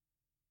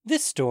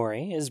This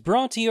story is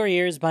brought to your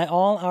ears by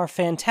all our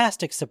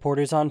fantastic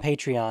supporters on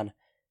Patreon.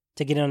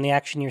 To get in on the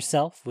action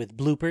yourself with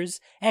bloopers,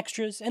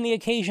 extras, and the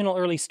occasional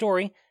early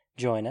story,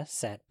 join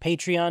us at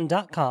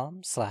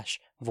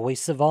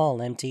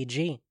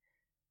patreon.com/voiceofallmtg.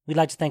 We'd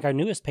like to thank our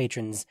newest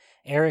patrons,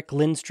 Eric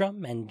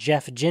Lindstrom and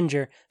Jeff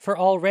Ginger, for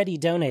already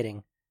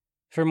donating.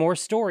 For more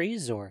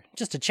stories or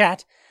just a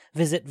chat,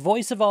 visit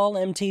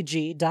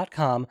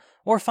voiceofallmtg.com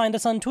or find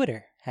us on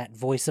Twitter at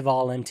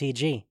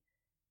voiceofallmtg.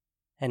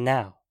 And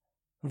now,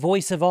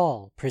 Voice of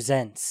All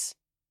presents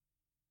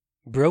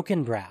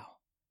Broken Brow,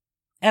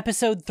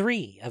 Episode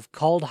 3 of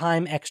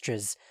Kaldheim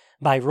Extras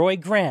by Roy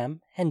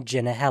Graham and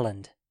Jenna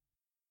Helland.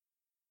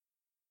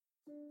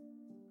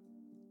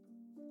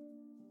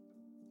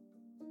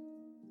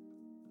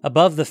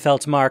 Above the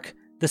Feldmark,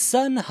 the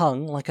sun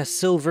hung like a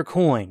silver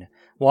coin,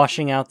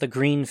 washing out the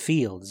green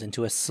fields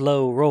into a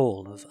slow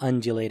roll of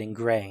undulating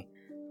gray,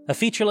 a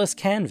featureless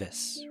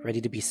canvas ready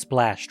to be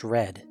splashed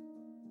red.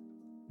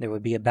 There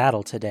would be a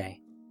battle today.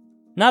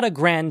 Not a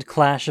grand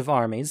clash of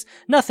armies,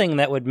 nothing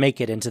that would make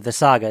it into the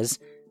sagas,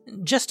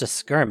 just a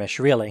skirmish,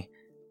 really.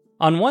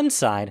 On one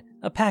side,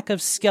 a pack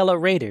of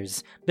Skella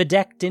raiders,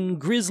 bedecked in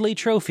grisly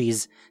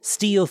trophies,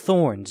 steel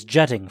thorns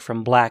jutting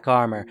from black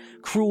armor,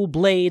 cruel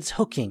blades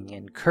hooking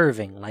and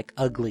curving like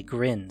ugly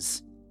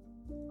grins.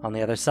 On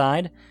the other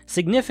side,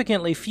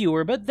 significantly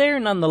fewer, but there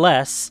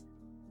nonetheless,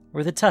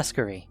 were the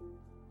Tuscarei.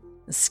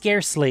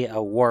 Scarcely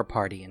a war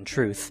party, in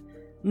truth.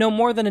 No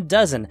more than a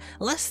dozen,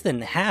 less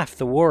than half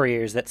the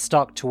warriors that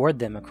stalked toward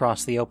them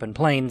across the open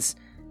plains,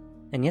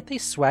 and yet they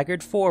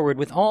swaggered forward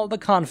with all the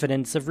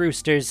confidence of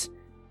roosters.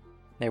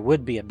 There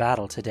would be a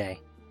battle today,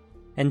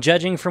 and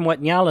judging from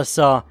what Njala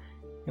saw,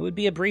 it would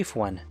be a brief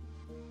one.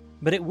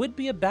 But it would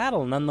be a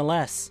battle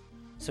nonetheless,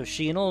 so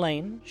she and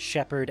Elaine,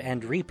 Shepherd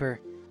and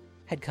Reaper,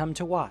 had come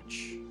to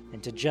watch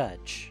and to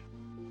judge.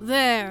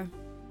 There!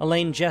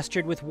 Elaine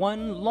gestured with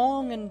one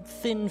long and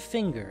thin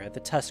finger at the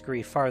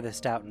Tuscarei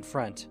farthest out in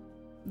front.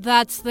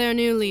 That's their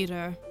new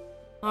leader.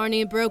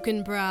 Arnie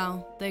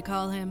Brokenbrow, they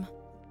call him.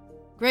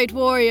 Great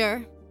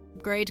warrior,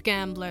 great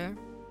gambler,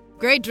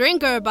 great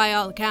drinker by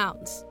all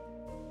accounts.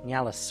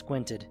 Njala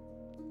squinted.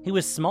 He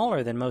was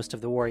smaller than most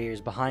of the warriors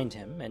behind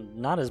him, and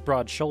not as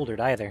broad-shouldered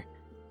either.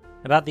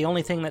 About the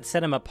only thing that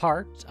set him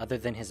apart, other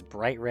than his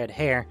bright red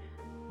hair,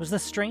 was the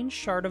strange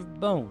shard of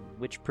bone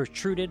which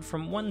protruded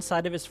from one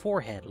side of his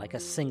forehead like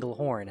a single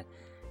horn,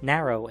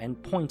 narrow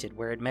and pointed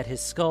where it met his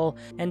skull,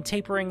 and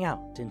tapering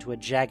out into a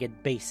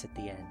jagged base at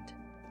the end.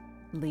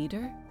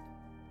 Leader?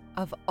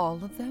 Of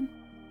all of them?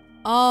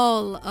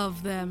 All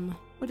of them.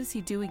 What is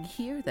he doing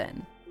here,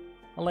 then?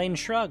 Elaine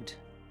shrugged.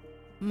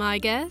 My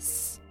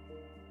guess?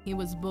 He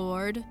was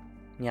bored.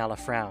 Njala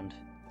frowned.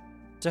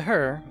 To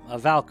her, a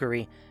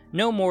Valkyrie,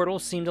 no mortal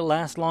seemed to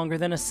last longer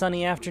than a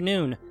sunny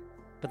afternoon,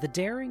 but the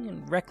daring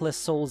and reckless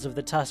souls of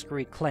the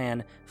Tuscarei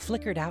clan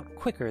flickered out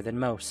quicker than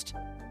most.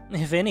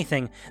 If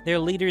anything, their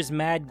leaders'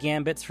 mad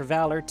gambits for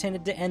valor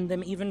tended to end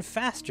them even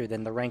faster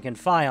than the rank and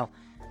file,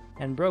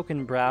 and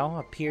Brokenbrow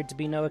appeared to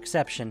be no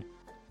exception.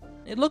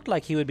 It looked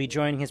like he would be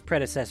joining his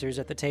predecessors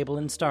at the table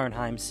in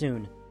Starnheim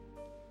soon.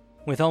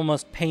 With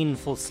almost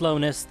painful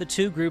slowness, the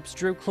two groups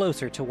drew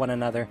closer to one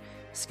another,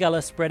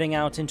 Skella spreading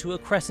out into a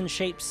crescent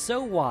shape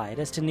so wide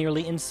as to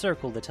nearly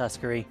encircle the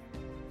Tuscarei.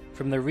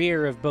 From the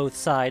rear of both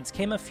sides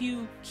came a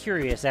few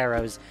curious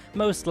arrows,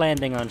 most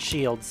landing on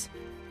shields,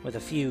 with a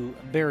few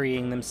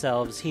burying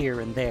themselves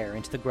here and there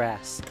into the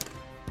grass.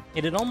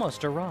 It had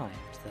almost arrived,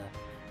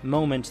 the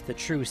moment the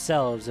true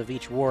selves of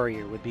each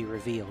warrior would be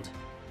revealed.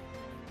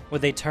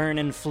 Would they turn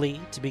and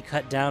flee to be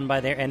cut down by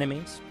their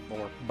enemies,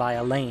 or by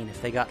Elaine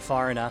if they got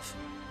far enough?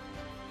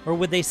 Or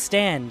would they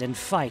stand and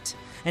fight,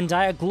 and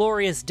die a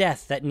glorious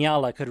death that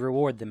Njala could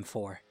reward them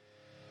for?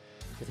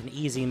 With an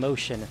easy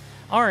motion,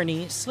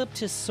 Arnie slipped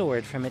his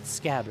sword from its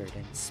scabbard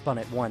and spun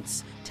it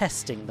once,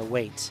 testing the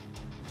weight.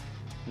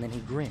 And then he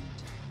grinned.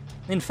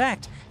 In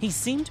fact, he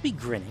seemed to be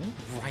grinning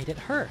right at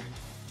her.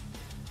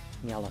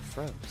 Njala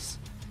froze.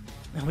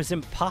 It was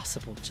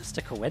impossible, just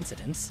a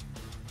coincidence.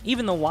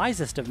 Even the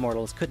wisest of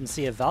mortals couldn't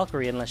see a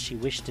Valkyrie unless she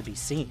wished to be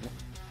seen.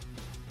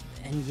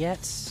 And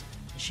yet,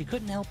 she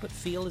couldn't help but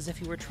feel as if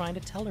he were trying to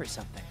tell her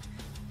something.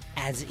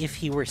 As if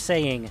he were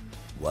saying,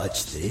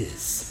 "Watch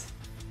this."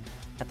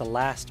 At the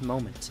last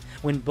moment,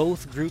 when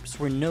both groups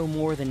were no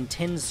more than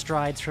 10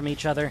 strides from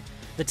each other,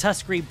 the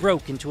Tuscarei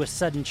broke into a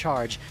sudden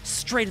charge,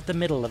 straight at the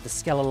middle of the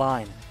Skella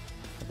line.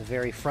 At the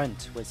very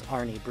front was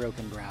Arnie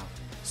Brokenbrow,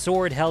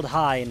 sword held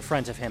high in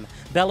front of him,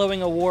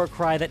 bellowing a war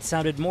cry that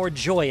sounded more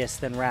joyous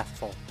than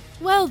wrathful.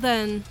 Well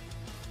then,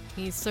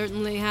 he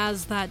certainly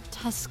has that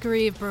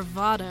Tuscarei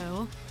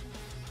bravado.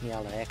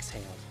 Njala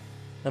exhaled.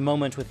 The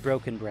moment with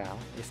Brokenbrow,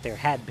 if there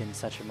had been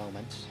such a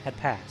moment, had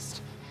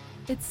passed.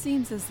 It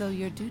seems as though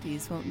your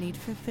duties won't need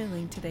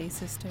fulfilling today,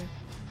 sister.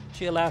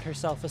 She allowed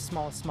herself a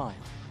small smile.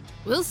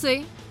 We'll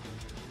see.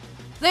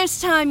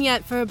 There's time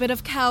yet for a bit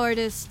of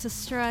cowardice to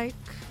strike.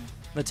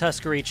 The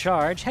Tuscarei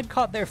charge had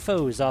caught their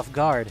foes off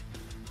guard.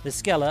 The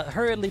Skella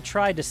hurriedly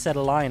tried to set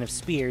a line of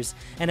spears,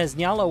 and as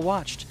Njala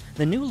watched,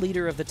 the new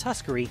leader of the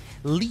Tuscarry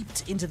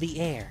leaped into the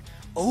air,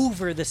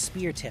 over the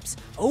spear tips,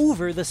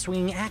 over the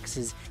swinging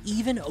axes,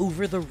 even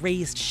over the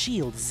raised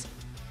shields,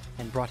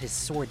 and brought his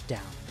sword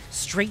down,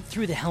 straight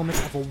through the helmet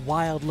of a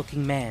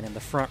wild-looking man in the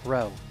front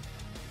row.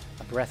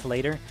 A breath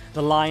later,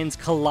 the lines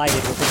collided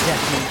with a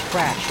deafening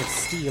crash of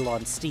steel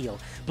on steel,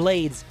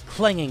 blades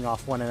clanging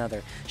off one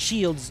another,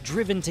 shields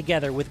driven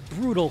together with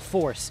brutal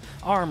force,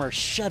 armor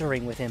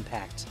shuddering with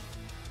impact.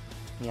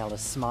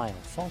 Nyala's smile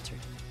faltered.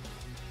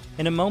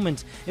 In a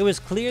moment, it was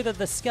clear that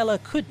the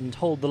Skella couldn't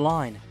hold the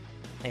line.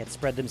 They had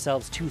spread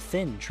themselves too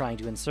thin trying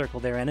to encircle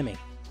their enemy.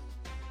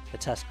 The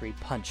Tuscarry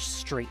punched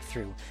straight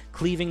through,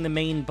 cleaving the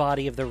main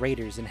body of the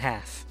raiders in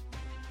half.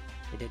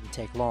 It didn't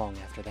take long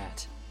after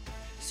that.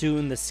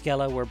 Soon the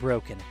Skella were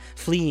broken,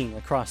 fleeing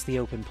across the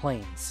open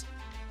plains.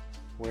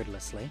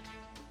 Wordlessly,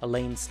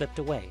 Elaine slipped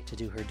away to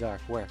do her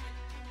dark work.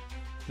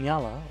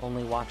 Nyala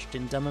only watched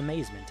in dumb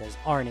amazement as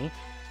Arnie,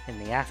 in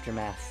the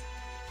aftermath,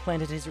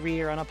 planted his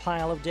rear on a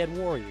pile of dead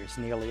warriors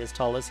nearly as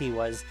tall as he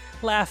was,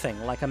 laughing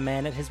like a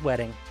man at his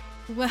wedding.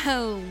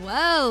 Well,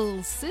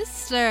 well,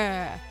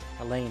 sister.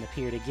 Elaine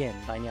appeared again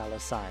by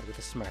Nyala's side with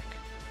a smirk.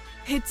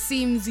 It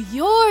seems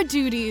your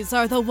duties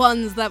are the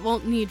ones that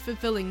won't need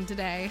fulfilling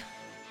today.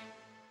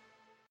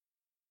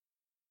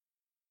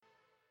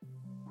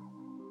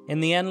 In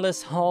the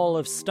endless hall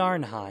of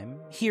Starnheim,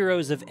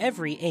 heroes of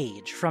every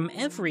age, from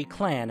every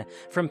clan,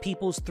 from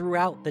peoples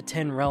throughout the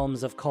 10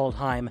 realms of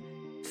Kaldheim,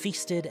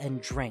 feasted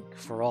and drank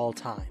for all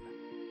time.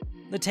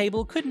 The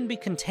table couldn't be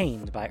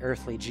contained by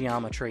earthly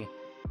geometry.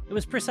 It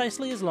was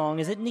precisely as long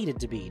as it needed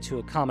to be to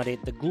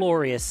accommodate the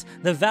glorious,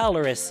 the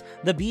valorous,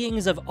 the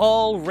beings of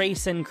all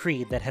race and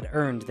creed that had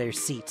earned their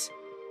seat.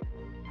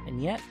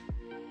 And yet,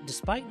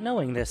 despite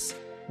knowing this,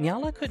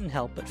 Nyala couldn't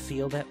help but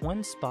feel that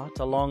one spot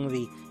along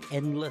the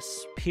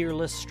endless,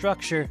 peerless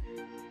structure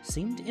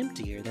seemed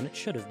emptier than it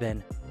should have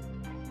been.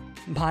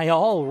 By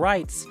all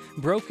rights,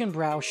 Broken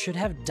Brow should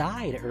have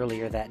died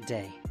earlier that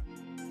day.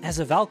 As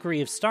a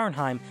Valkyrie of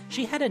Starnheim,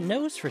 she had a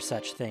nose for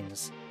such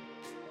things.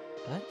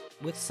 But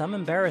with some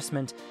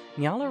embarrassment,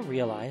 Nyala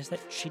realized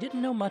that she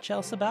didn't know much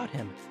else about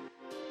him.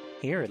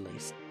 Here, at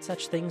least,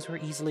 such things were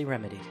easily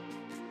remedied.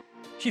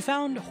 She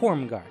found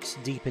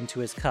Hormgart deep into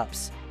his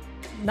cups.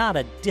 Not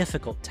a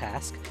difficult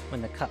task,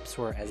 when the cups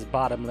were as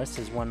bottomless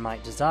as one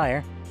might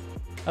desire.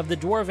 Of the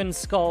dwarven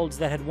skalds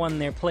that had won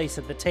their place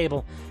at the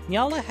table,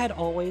 Nyala had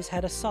always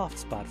had a soft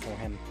spot for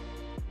him.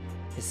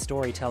 His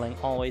storytelling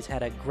always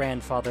had a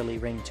grandfatherly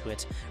ring to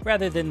it,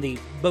 rather than the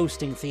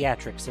boasting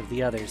theatrics of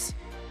the others.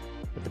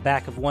 With the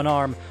back of one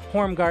arm,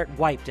 Hormgart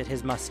wiped at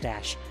his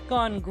mustache,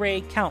 gone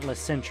gray countless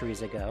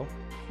centuries ago,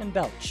 and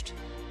belched.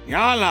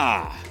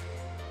 Nyala!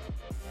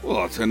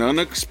 What an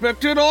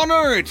unexpected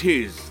honor it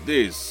is,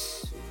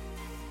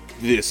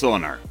 this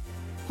honor.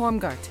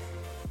 Hormgart,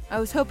 I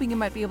was hoping you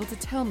might be able to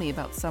tell me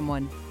about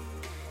someone.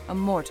 A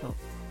mortal.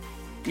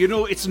 You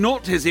know, it's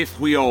not as if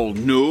we all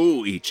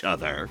know each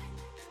other.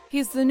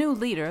 He's the new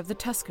leader of the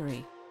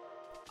Tuscarry.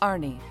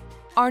 Arnie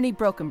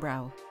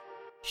Brokenbrow.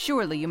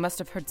 Surely you must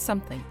have heard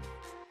something.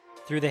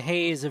 Through the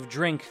haze of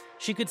drink,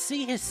 she could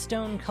see his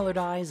stone-colored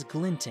eyes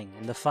glinting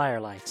in the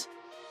firelight.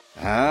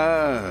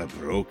 Ah,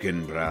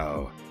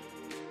 Brokenbrow.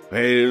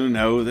 Well,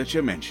 now that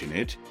you mention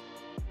it,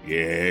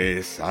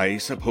 yes, I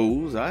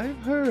suppose I've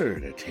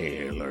heard a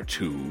tale or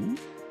two.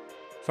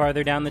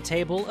 Farther down the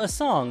table, a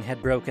song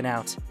had broken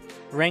out.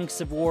 Ranks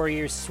of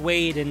warriors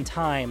swayed in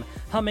time,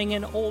 humming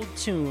an old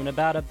tune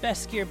about a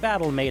Beskir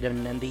battle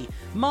maiden and the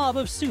mob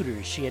of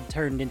suitors she had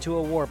turned into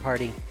a war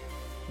party.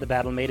 The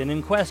battle maiden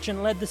in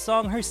question led the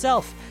song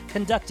herself,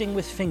 conducting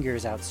with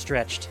fingers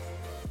outstretched.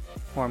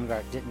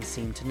 Hormgart didn't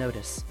seem to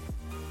notice.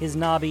 His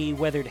knobby,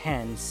 weathered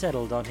hand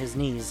settled on his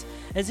knees,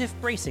 as if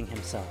bracing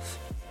himself.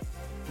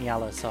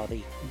 Nyala saw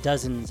the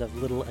dozens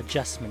of little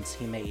adjustments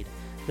he made,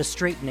 the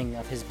straightening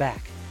of his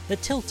back, the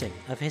tilting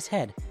of his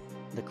head,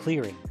 the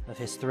clearing of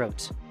his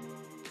throat.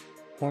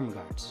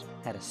 Hormgart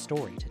had a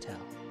story to tell.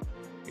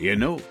 You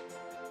know,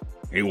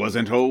 he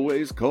wasn't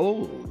always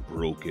called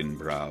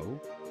Brokenbrow.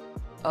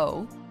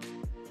 Oh?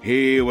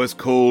 He was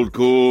called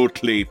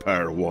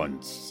Goldcleaper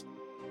once.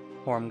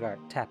 Hormgart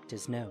tapped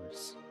his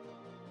nose.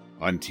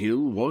 Until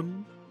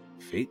one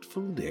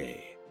fateful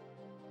day.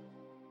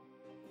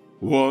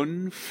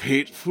 One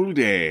fateful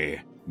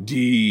day,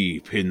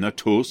 deep in the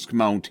Tusk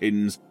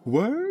Mountains,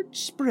 word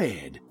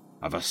spread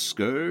of a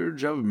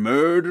scourge of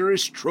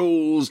murderous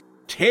trolls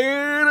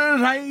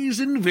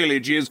terrorizing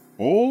villages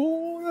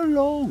all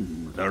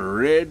along the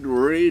Red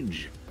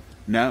Ridge.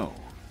 Now,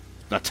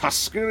 the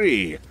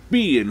Tuscarry,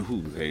 being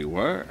who they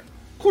were,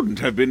 couldn't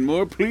have been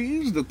more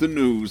pleased at the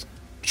news.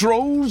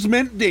 Trolls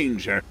meant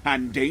danger,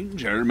 and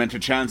danger meant a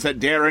chance at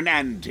daring,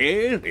 and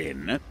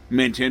daring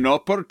meant an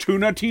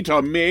opportunity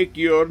to make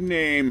your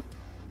name.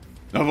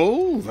 Of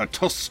all the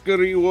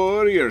Tuscarry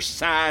warriors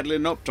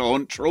saddling up to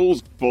hunt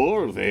trolls,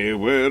 for they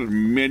were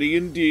many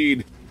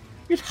indeed,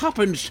 it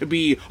happened to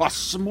be a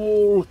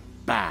small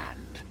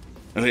band,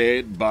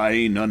 led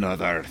by none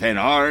other than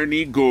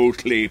Arnie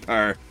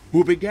Goldcleaper,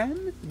 who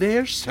began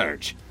their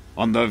search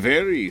on the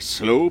very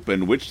slope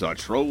in which the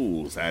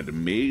trolls had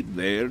made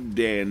their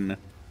den.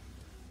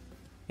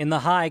 In the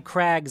high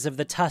crags of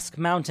the Tusk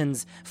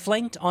Mountains,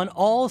 flanked on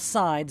all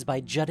sides by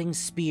jutting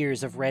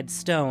spears of red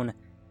stone,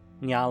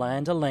 Njala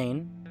and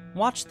Elaine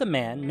watched the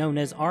man known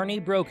as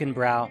Arnie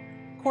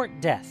Brokenbrow court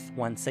death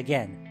once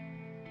again.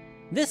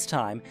 This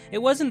time, it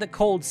wasn't the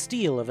cold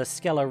steel of a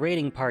Skella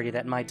raiding party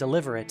that might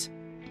deliver it.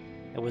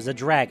 It was a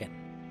dragon.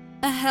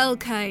 A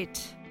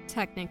Hellkite,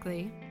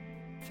 technically.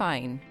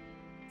 Fine.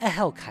 A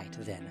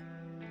Hellkite, then.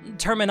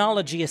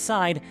 Terminology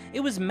aside, it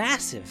was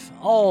massive,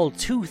 all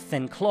tooth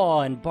and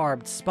claw and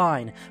barbed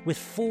spine, with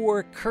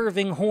 4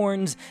 curving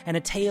horns and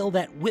a tail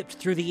that whipped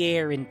through the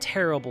air in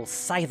terrible,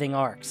 scything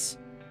arcs.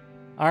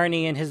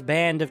 Arnie and his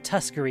band of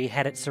Tuskery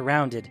had it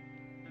surrounded,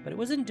 but it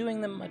wasn't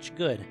doing them much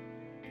good.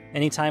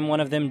 Anytime one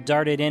of them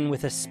darted in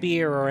with a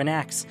spear or an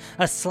axe,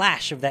 a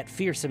slash of that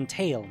fearsome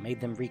tail made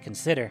them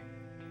reconsider.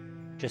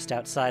 Just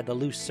outside the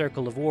loose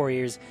circle of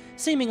warriors,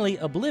 seemingly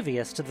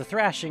oblivious to the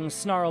thrashing,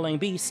 snarling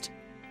beast,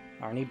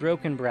 Arnie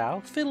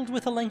Brokenbrow fiddled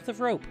with a length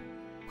of rope.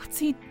 What's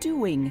he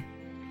doing?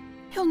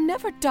 He'll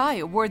never die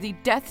a worthy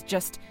death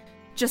just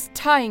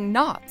tying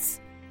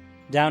knots.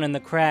 Down in the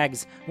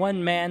crags,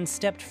 one man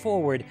stepped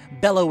forward,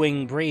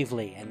 bellowing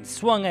bravely, and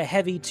swung a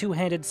heavy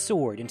 2-handed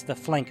sword into the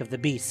flank of the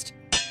beast.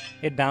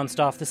 It bounced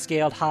off the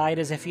scaled hide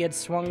as if he had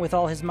swung with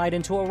all his might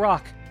into a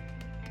rock.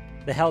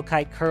 The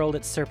Hellkite curled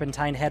its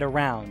serpentine head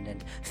around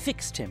and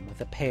fixed him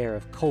with a pair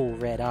of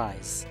coal-red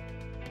eyes.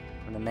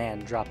 And the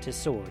man dropped his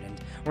sword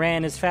and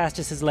ran as fast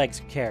as his legs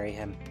could carry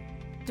him.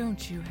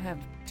 Don't you have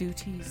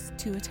duties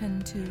to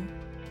attend to?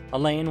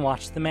 Elaine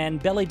watched the man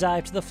belly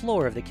dive to the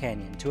floor of the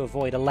canyon to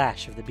avoid a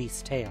lash of the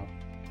beast's tail.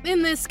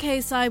 In this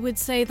case, I would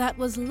say that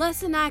was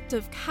less an act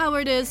of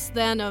cowardice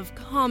than of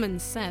common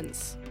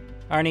sense.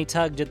 Arnie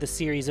tugged at the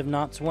series of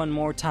knots one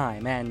more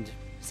time and,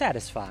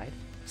 satisfied,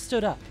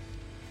 stood up.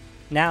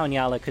 Now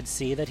Njala could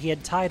see that he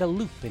had tied a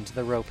loop into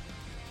the rope.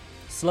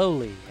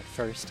 Slowly, at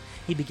first,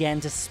 he began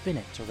to spin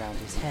it around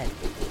his head.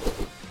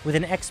 With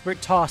an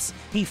expert toss,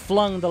 he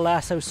flung the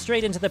lasso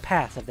straight into the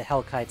path of the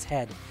Hellkite's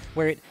head,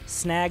 where it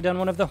snagged on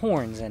one of the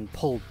horns and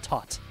pulled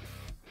taut.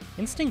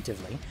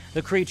 Instinctively,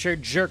 the creature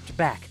jerked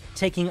back,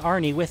 taking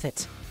Arnie with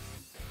it.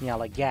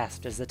 Njala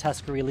gasped as the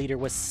Tuskery leader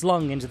was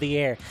slung into the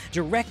air,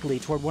 directly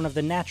toward one of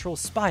the natural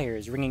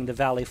spires ringing the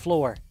valley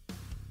floor.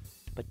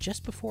 But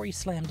just before he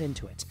slammed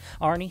into it,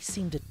 Arnie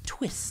seemed to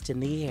twist in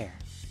the air.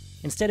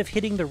 Instead of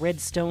hitting the red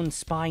stone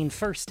spine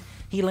first,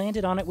 he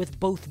landed on it with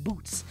both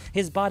boots,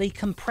 his body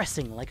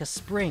compressing like a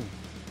spring.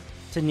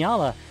 To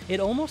Njala, it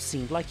almost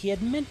seemed like he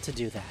had meant to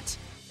do that.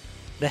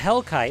 The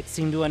Hellkite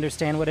seemed to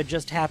understand what had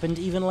just happened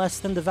even less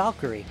than the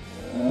Valkyrie.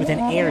 With an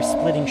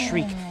air-splitting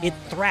shriek, it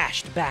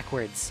thrashed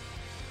backwards.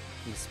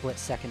 In the split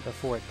second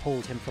before it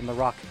pulled him from the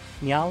rock,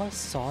 Njala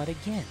saw it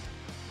again.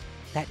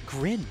 That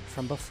grin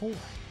from before.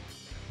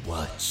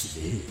 Watch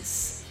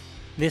this.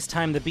 This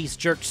time the beast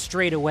jerked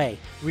straight away,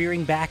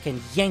 rearing back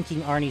and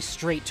yanking Arnie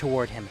straight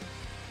toward him.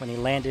 When he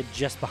landed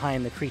just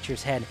behind the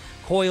creature's head,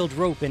 coiled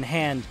rope in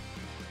hand,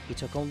 he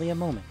took only a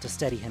moment to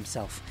steady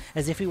himself,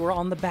 as if he were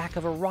on the back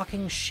of a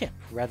rocking ship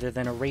rather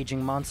than a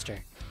raging monster.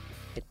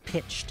 It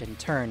pitched and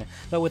turned,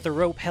 but with the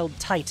rope held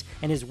tight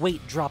and his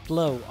weight dropped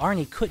low,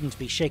 Arnie couldn't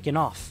be shaken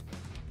off.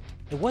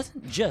 It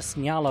wasn't just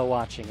Njala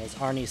watching as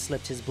Arnie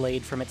slipped his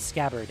blade from its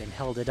scabbard and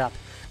held it up,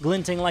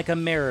 glinting like a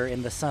mirror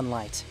in the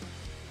sunlight.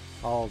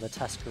 All the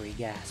Tuskery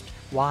gasped,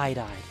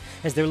 wide-eyed,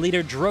 as their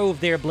leader drove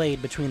their blade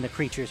between the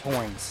creature's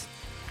horns.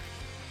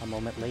 A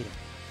moment later,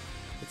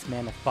 its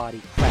mammoth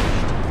body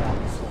crashed to the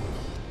valley floor.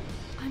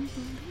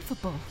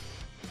 Unbelievable.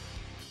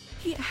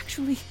 He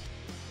actually...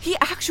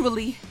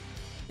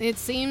 It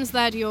seems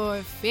that your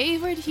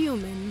favorite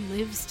human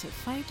lives to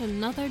fight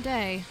another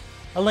day.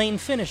 Elaine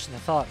finished the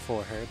thought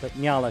for her, but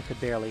Njala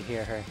could barely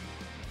hear her.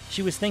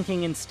 She was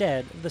thinking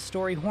instead of the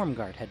story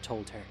Hormgard had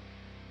told her,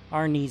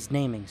 Arnie's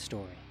naming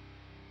story.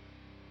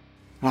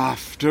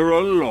 After a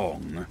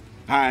long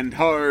and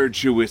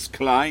arduous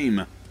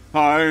climb,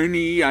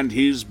 Arnie and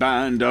his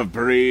band of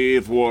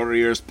brave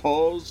warriors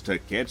paused to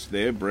catch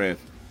their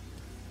breath.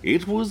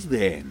 It was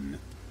then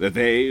that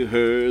they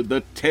heard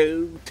the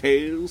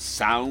telltale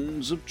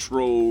sounds of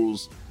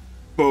trolls,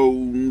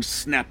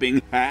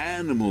 bone-snapping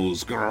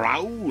animals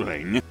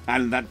growling,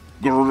 and that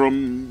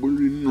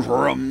grumbling,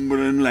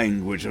 rumbling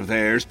language of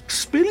theirs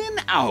spilling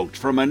out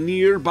from a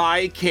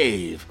nearby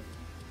cave.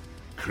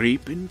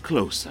 Creeping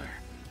closer,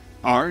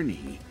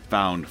 Arnie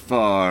found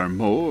far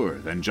more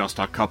than just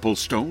a couple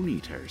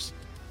stone-eaters.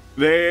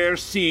 There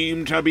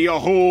seemed to be a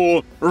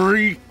whole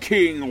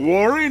reeking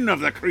warren of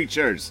the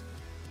creatures.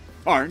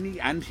 Arnie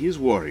and his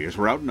warriors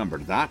were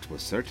outnumbered, that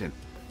was certain.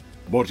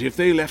 But if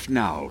they left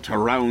now to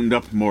round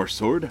up more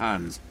sword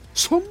hands,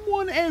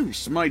 someone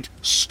else might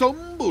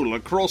stumble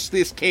across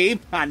this cave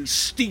and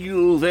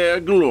steal their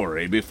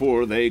glory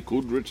before they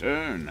could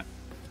return.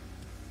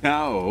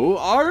 Now,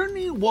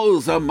 Arnie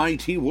was a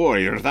mighty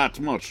warrior, that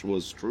much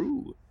was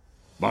true.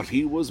 But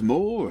he was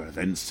more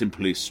than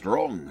simply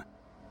strong.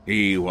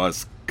 He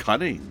was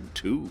cunning,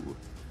 too.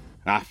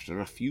 After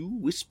a few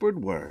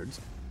whispered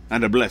words,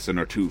 and a blessing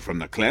or two from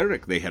the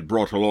cleric they had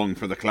brought along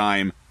for the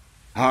climb,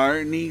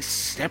 Arnie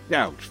stepped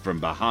out from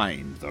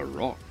behind the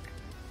rock.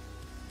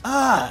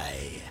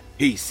 "Aye,"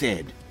 he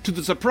said, to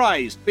the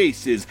surprised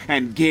faces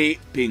and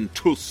gaping,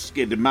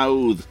 tusked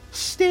mouths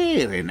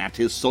staring at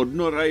his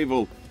sudden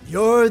arrival.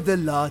 "you're the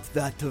lot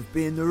that have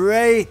been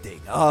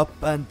raiding up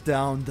and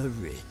down the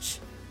ridge.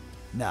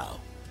 Now,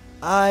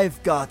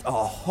 I've got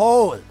a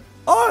whole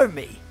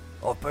army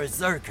of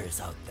berserkers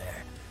out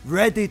there,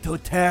 ready to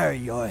tear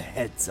your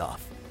heads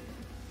off.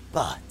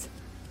 But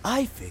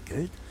I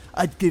figured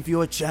I'd give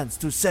you a chance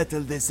to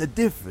settle this a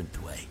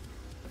different way.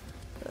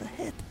 A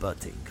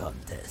headbutting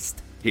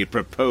contest," he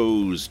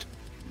proposed,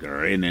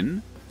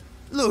 grinning.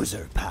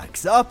 "Loser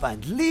packs up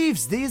and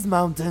leaves these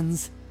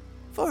mountains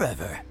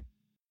forever."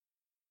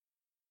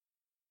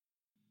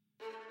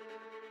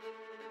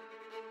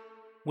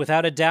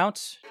 Without a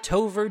doubt,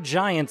 Tover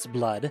Giant's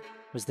Blood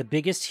was the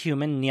biggest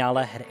human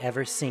Nyala had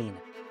ever seen.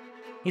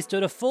 He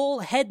stood a full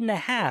head and a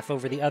half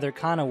over the other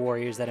Kana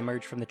warriors that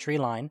emerged from the tree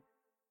line.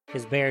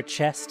 His bare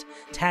chest,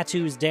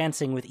 tattoos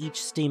dancing with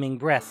each steaming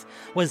breath,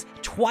 was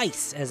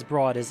twice as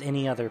broad as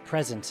any other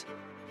present.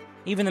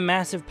 Even the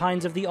massive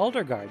pines of the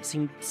Aldergard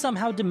seemed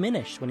somehow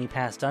diminished when he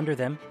passed under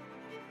them.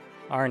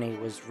 Arnie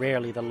was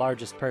rarely the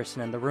largest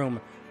person in the room,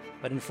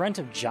 but in front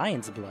of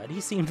Giant's Blood, he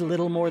seemed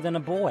little more than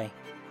a boy.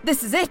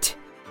 This is it!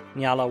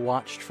 Nyala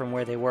watched from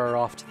where they were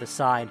off to the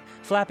side,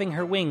 flapping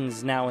her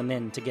wings now and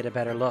then to get a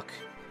better look.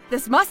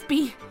 This must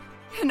be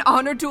an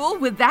honor duel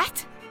with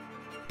that?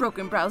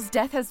 Broken Brow's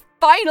death has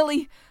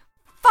finally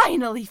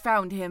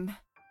found him.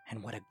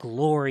 And what a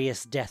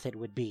glorious death it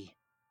would be.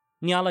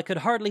 Nyala could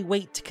hardly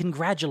wait to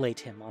congratulate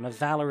him on a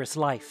valorous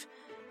life,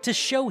 to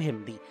show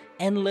him the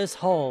endless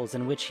halls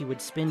in which he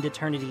would spend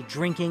eternity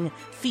drinking,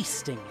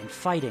 feasting, and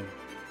fighting.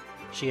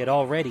 She had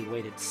already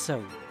waited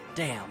so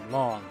damn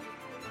long.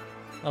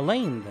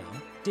 Elaine,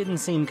 though, didn't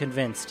seem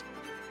convinced.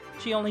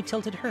 She only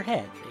tilted her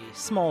head, a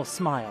small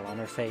smile on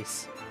her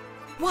face.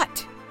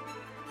 What?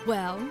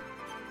 Well,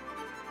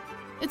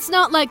 it's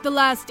not like the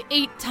last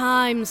 8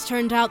 times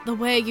turned out the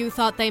way you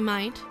thought they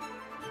might.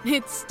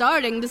 It's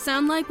starting to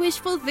sound like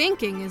wishful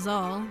thinking is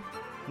all.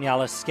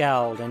 Nyala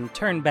scowled and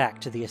turned back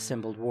to the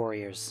assembled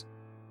warriors.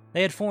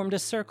 They had formed a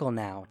circle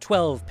now,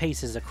 12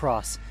 paces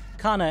across,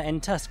 Kana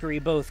and Tuscary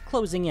both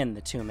closing in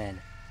the two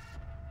men.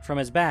 From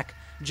his back,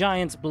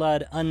 Giant's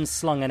Blood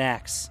unslung an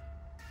axe.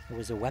 It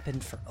was a weapon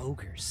for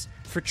ogres,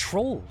 for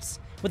trolls,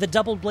 with a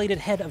double-bladed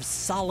head of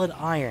solid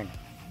iron,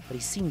 but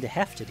he seemed to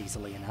heft it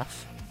easily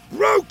enough.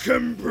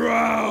 Broken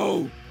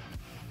Brow!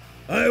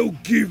 I'll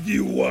give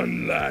you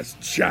one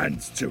last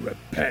chance to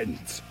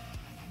repent.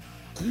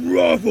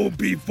 Grovel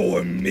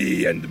before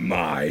me and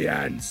my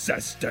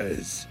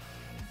ancestors.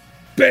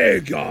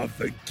 Beg our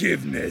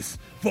forgiveness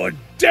for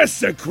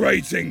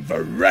desecrating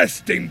the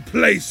resting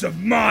place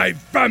of my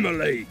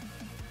family.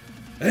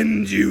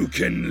 And you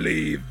can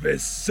leave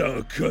this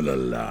circle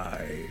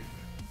alive.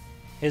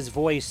 His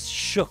voice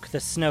shook the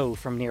snow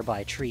from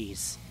nearby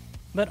trees.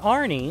 But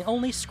Arnie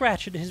only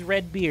scratched his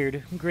red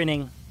beard,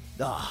 grinning.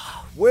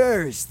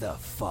 Where's the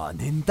fun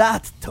in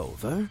that,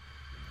 Tover?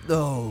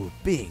 Though,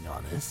 being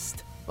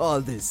honest,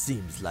 all this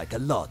seems like a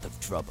lot of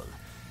trouble.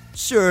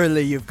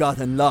 Surely you've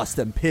gotten lost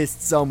and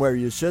pissed somewhere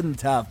you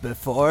shouldn't have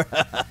before.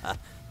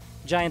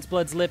 Giant's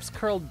Blood's lips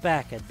curled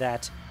back at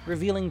that,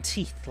 revealing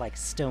teeth like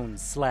stone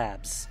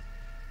slabs.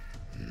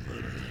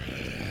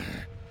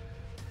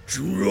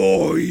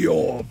 Draw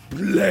your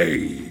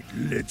blade,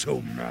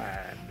 little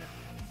man.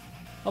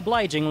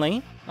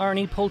 Obligingly,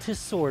 Arnie pulled his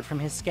sword from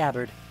his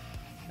scabbard.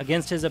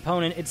 Against his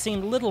opponent, it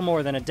seemed little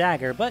more than a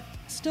dagger, but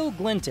still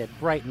glinted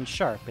bright and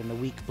sharp in the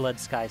weak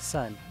blood-sky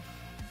sun.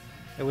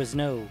 There was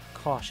no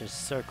cautious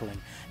circling,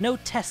 no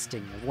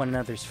testing of one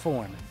another's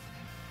form.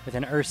 With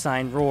an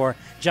ursine roar,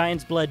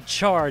 Giant's Blood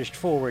charged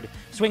forward,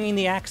 swinging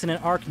the axe in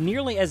an arc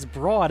nearly as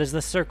broad as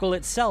the circle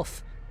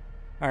itself.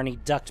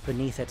 Arnie ducked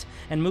beneath it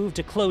and moved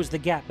to close the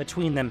gap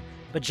between them,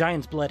 but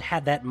Giant's Blood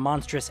had that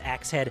monstrous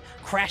axe head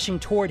crashing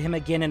toward him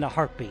again in a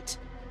heartbeat.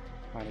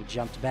 Arnie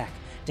jumped back,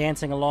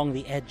 dancing along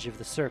the edge of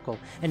the circle,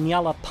 and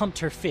Nyala pumped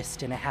her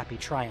fist in a happy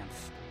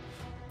triumph.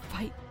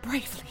 Fight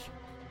bravely.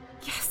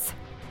 Yes.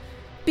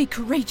 Be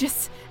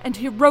courageous and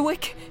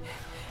heroic,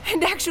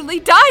 and actually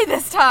die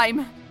this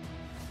time!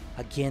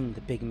 Again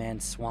the big man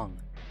swung,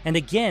 and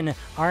again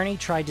Arnie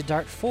tried to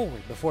dart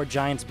forward before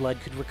Giant's Blood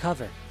could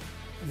recover.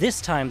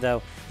 This time,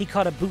 though, he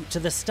caught a boot to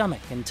the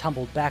stomach and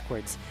tumbled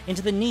backwards,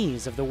 into the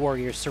knees of the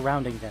warriors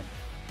surrounding them.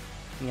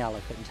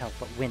 Nyala couldn't help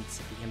but wince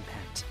at the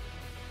impact.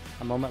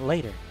 A moment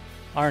later,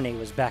 Arnie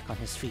was back on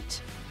his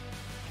feet.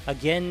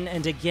 Again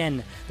and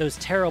again, those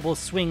terrible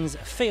swings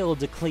failed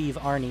to cleave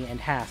Arnie in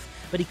half,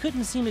 but he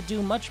couldn't seem to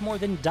do much more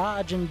than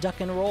dodge and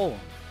duck and roll.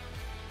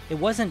 It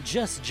wasn't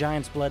just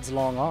Giant's Blood's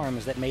long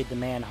arms that made the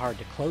man hard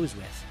to close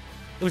with.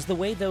 It was the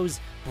way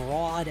those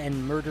broad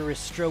and murderous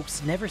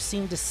strokes never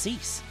seemed to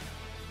cease.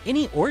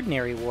 Any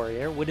ordinary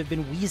warrior would have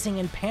been wheezing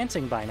and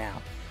panting by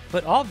now,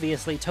 but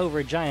obviously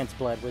Tover Giant's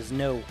Blood was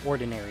no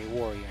ordinary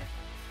warrior.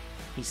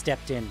 He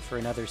stepped in for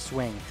another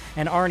swing,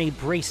 and Arnie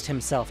braced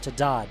himself to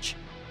dodge.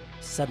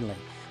 Suddenly,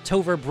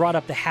 Tover brought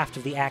up the haft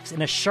of the axe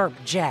in a sharp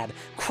jab,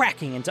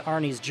 cracking into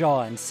Arnie's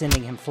jaw and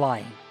sending him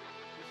flying.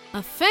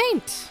 A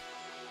feint!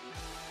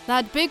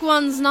 That big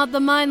one's not the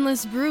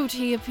mindless brute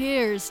he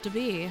appears to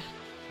be.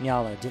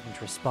 Njala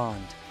didn't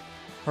respond.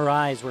 Her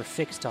eyes were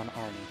fixed on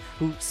Arnie,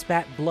 who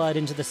spat blood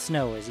into the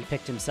snow as he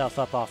picked himself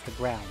up off the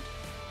ground.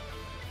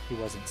 He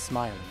wasn't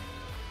smiling anymore.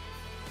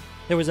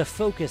 There was a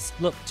focused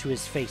look to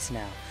his face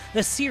now,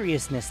 the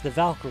seriousness the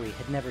Valkyrie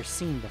had never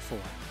seen before.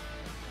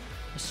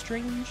 A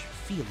strange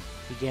feeling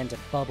began to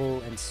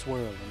bubble and swirl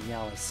in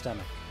Njala's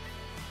stomach.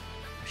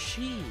 Was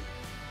she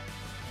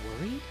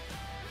worried?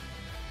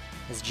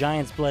 As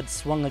Giant's blood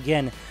swung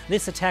again,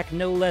 this attack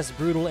no less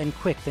brutal and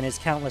quick than his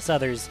countless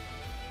others,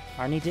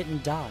 Arnie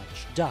didn't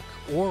dodge, duck,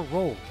 or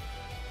roll.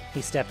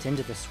 He stepped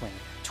into the swing,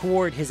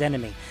 toward his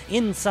enemy,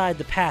 inside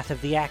the path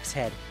of the axe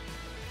head,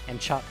 and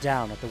chopped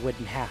down at the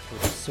wooden haft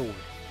with his sword.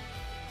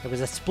 There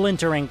was a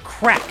splintering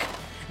crack,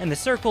 and the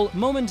circle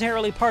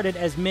momentarily parted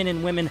as men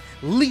and women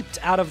leaped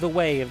out of the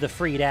way of the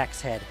freed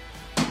axe head.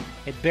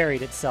 It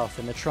buried itself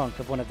in the trunk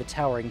of one of the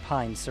towering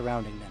pines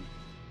surrounding them.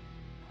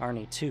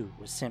 Arnie, too,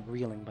 was sent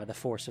reeling by the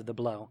force of the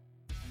blow.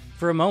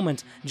 For a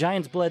moment,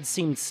 Giant's blood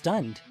seemed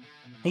stunned.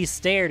 He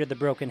stared at the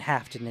broken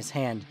haft in his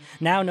hand,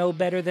 now no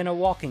better than a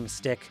walking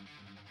stick.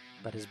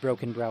 But as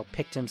Broken Brow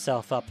picked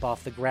himself up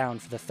off the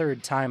ground for the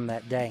third time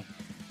that day,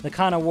 the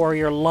Kana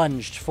warrior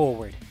lunged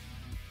forward.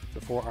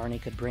 Before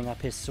Arnie could bring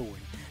up his sword,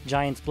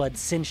 Giant's blood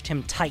cinched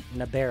him tight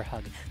in a bear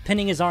hug,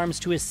 pinning his arms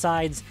to his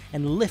sides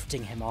and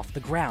lifting him off the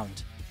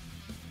ground.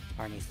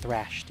 Arnie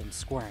thrashed and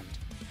squirmed.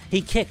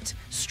 He kicked,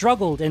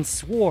 struggled, and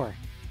swore.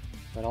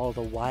 But all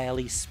the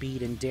wily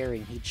speed and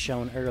daring he'd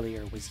shown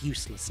earlier was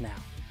useless now.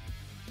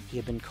 He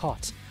had been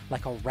caught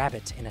like a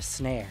rabbit in a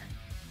snare.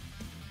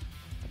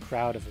 The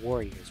crowd of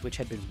warriors, which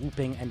had been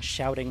whooping and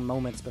shouting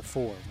moments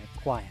before,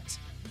 went quiet.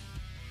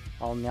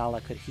 All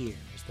Njala could hear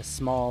was the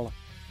small,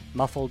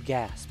 muffled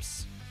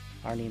gasps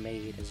Arnie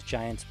made as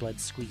Giant's blood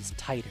squeezed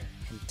tighter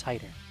and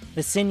tighter,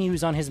 the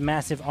sinews on his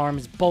massive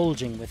arms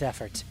bulging with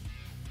effort.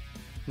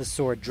 The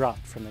sword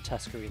dropped from the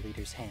Tuscary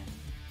leader's hand,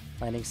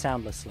 landing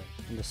soundlessly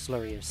in the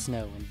slurry of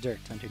snow and dirt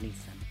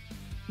underneath them.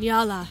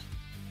 Njala,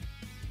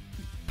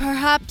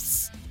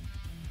 perhaps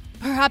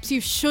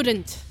you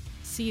shouldn't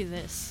see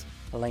this.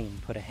 Elaine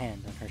put a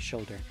hand on her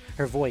shoulder,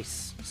 her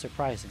voice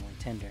surprisingly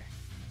tender.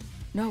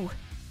 No,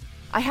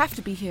 I have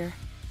to be here.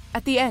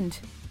 At the end.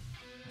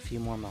 A few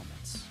more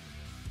moments.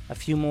 A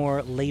few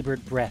more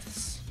labored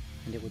breaths,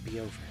 and it would be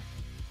over.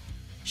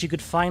 She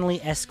could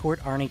finally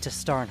escort Arnie to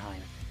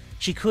Starnheim.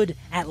 She could,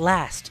 at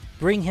last,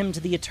 bring him to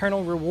the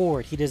eternal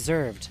reward he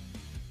deserved.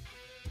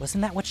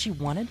 Wasn't that what she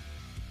wanted?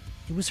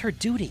 It was her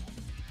duty.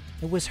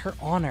 It was her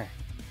honor.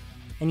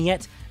 And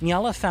yet,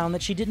 Njala found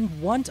that she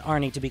didn't want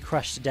Arnie to be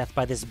crushed to death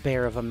by this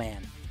bear of a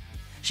man.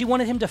 She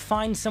wanted him to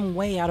find some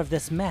way out of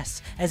this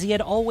mess, as he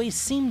had always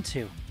seemed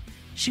to.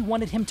 She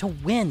wanted him to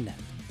win.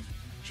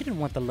 She didn't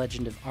want the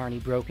legend of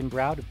Arnie Broken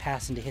Brow to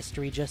pass into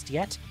history just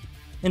yet.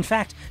 In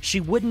fact, she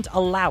wouldn't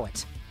allow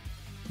it.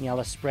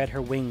 Njala spread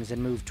her wings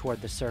and moved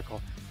toward the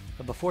circle,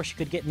 but before she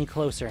could get any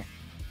closer,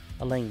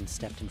 Elaine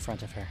stepped in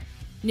front of her.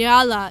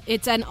 Njala,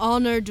 it's an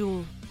honor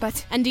duel.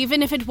 But And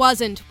even if it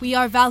wasn't, we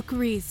are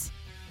Valkyries.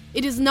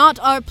 It is not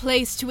our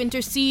place to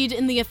intercede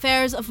in the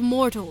affairs of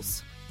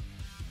mortals.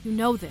 You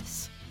know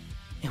this.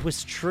 It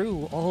was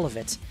true, all of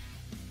it.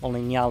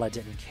 Only Njala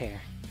didn't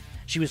care.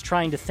 She was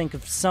trying to think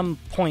of some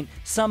point,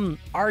 some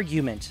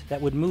argument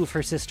that would move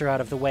her sister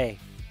out of the way.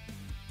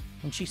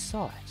 When she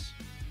saw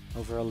it,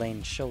 over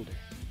Elaine's shoulder,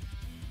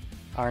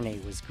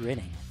 Arnie was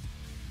grinning.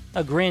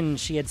 A grin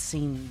she had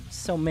seen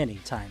so many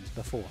times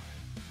before.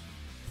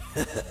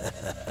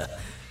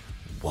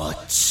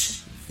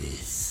 Watch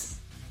this.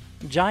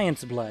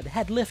 Giant's blood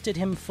had lifted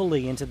him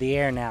fully into the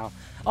air now,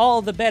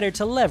 all the better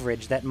to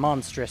leverage that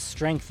monstrous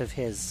strength of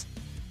his.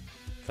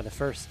 For the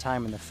first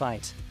time in the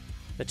fight,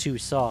 the two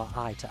saw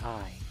eye to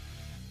eye.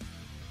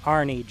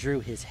 Arnie drew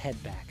his head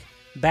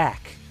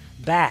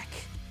back,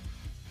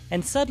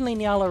 and suddenly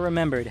Njala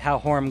remembered how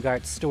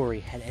Hormgart's story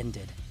had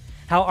ended,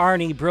 how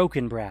Arnie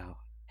Brokenbrow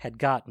had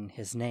gotten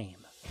his name.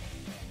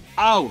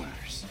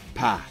 Hours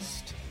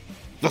passed.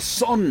 The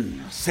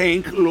sun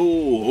sank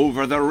low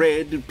over the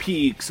red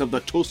peaks of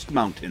the Tusk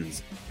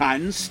Mountains,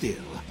 and still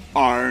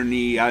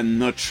Arnie and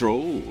the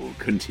troll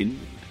continued.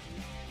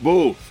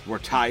 Both were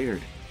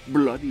tired,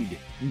 bloodied,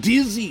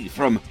 dizzy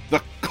from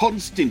the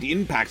constant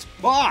impacts,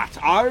 but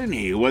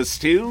Arnie was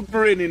still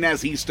grinning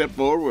as he stepped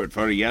forward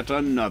for yet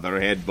another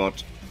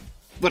headbutt.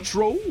 The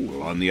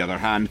troll, on the other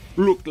hand,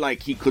 looked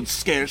like he could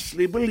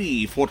scarcely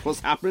believe what was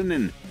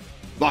happening.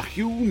 The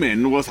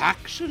human was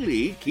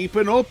actually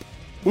keeping up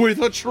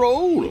with a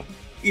troll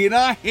in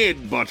a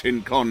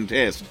headbutting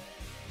contest.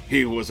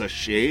 He was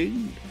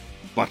ashamed,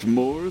 but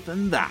more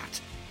than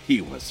that,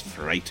 he was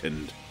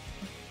frightened.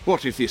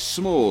 What if this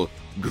small,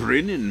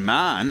 grinning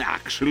man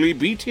actually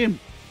beat him?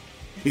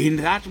 In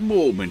that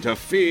moment of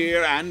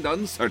fear and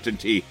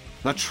uncertainty,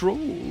 the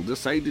troll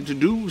decided to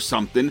do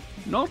something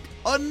not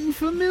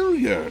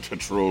unfamiliar to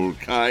troll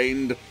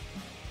kind.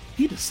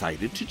 He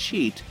decided to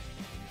cheat.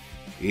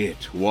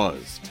 it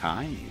was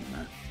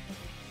time.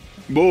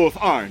 Both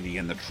Arnie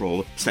and the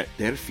troll set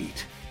their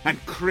feet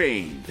and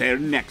craned their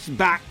necks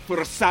back for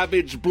a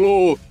savage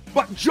blow.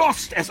 But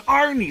just as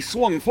Arnie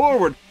swung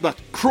forward, the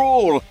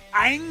troll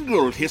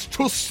angled his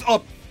tusks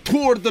up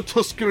toward the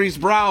Tuscary's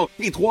brow.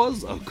 It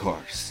was, of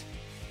course,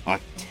 a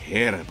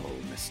terrible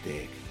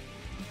mistake.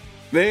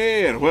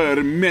 There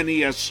were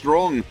many as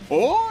strong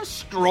or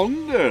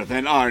stronger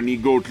than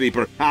Arnie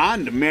Goatleaper,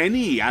 and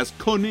many as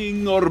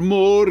cunning or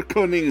more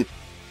cunning.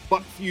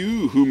 But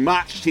few who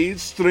matched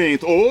his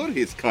strength or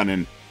his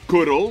cunning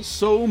could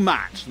also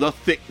match the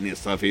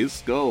thickness of his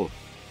skull.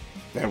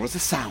 There was a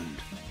sound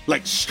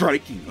like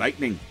striking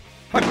lightning,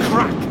 a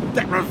crack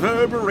that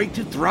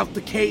reverberated throughout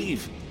the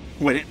cave.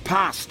 When it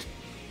passed,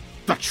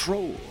 the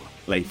troll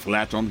lay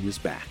flat on his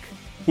back.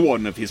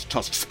 One of his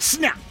tusks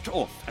snapped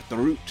off at the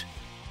root.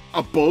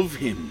 Above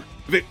him,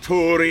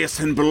 victorious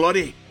and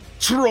bloody,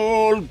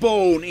 troll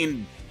bone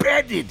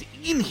embedded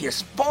in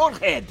his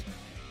forehead,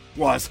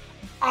 was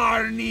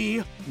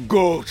Arnie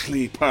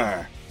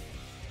Goatleaper.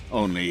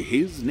 Only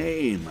his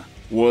name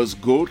was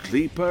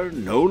Goatleaper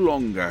no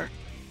longer.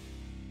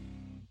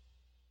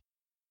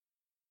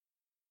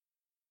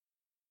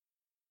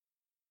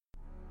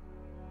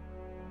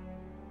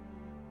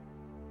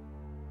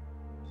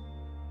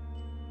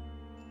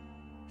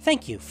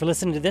 Thank you for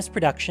listening to this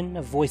production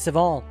of Voice of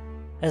All.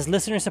 As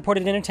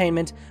listener-supported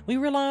entertainment, we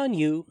rely on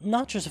you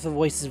not just for the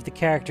voices of the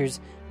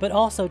characters, but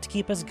also to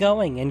keep us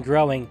going and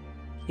growing.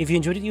 If you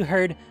enjoyed what you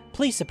heard,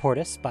 please support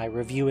us by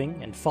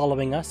reviewing and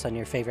following us on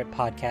your favorite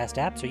podcast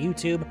apps or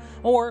YouTube,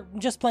 or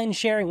just plain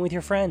sharing with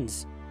your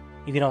friends.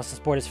 You can also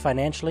support us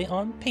financially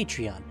on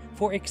Patreon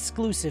for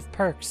exclusive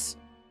perks.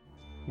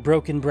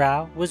 Broken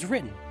Brow was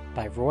written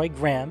by Roy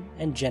Graham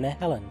and Jenna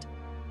Helland.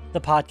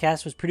 The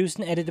podcast was produced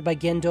and edited by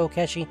Gendo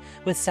Okeshi,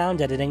 with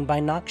sound editing by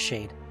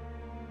Noxshade.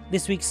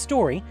 This week's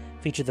story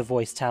featured the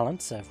voice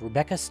talents of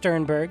Rebecca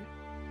Sternberg,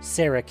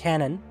 Sarah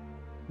Cannon,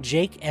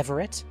 Jake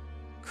Everett,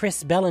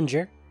 Chris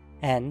Bellinger,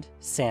 and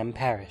Sam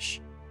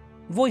Parrish.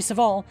 Voice of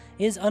All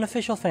is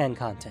unofficial fan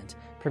content,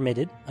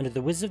 permitted under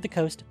the Wizards of the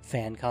Coast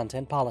fan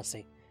content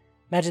policy.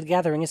 Magic the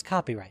Gathering is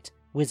copyright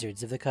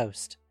Wizards of the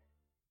Coast.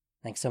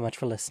 Thanks so much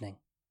for listening.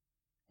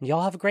 And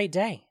y'all have a great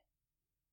day.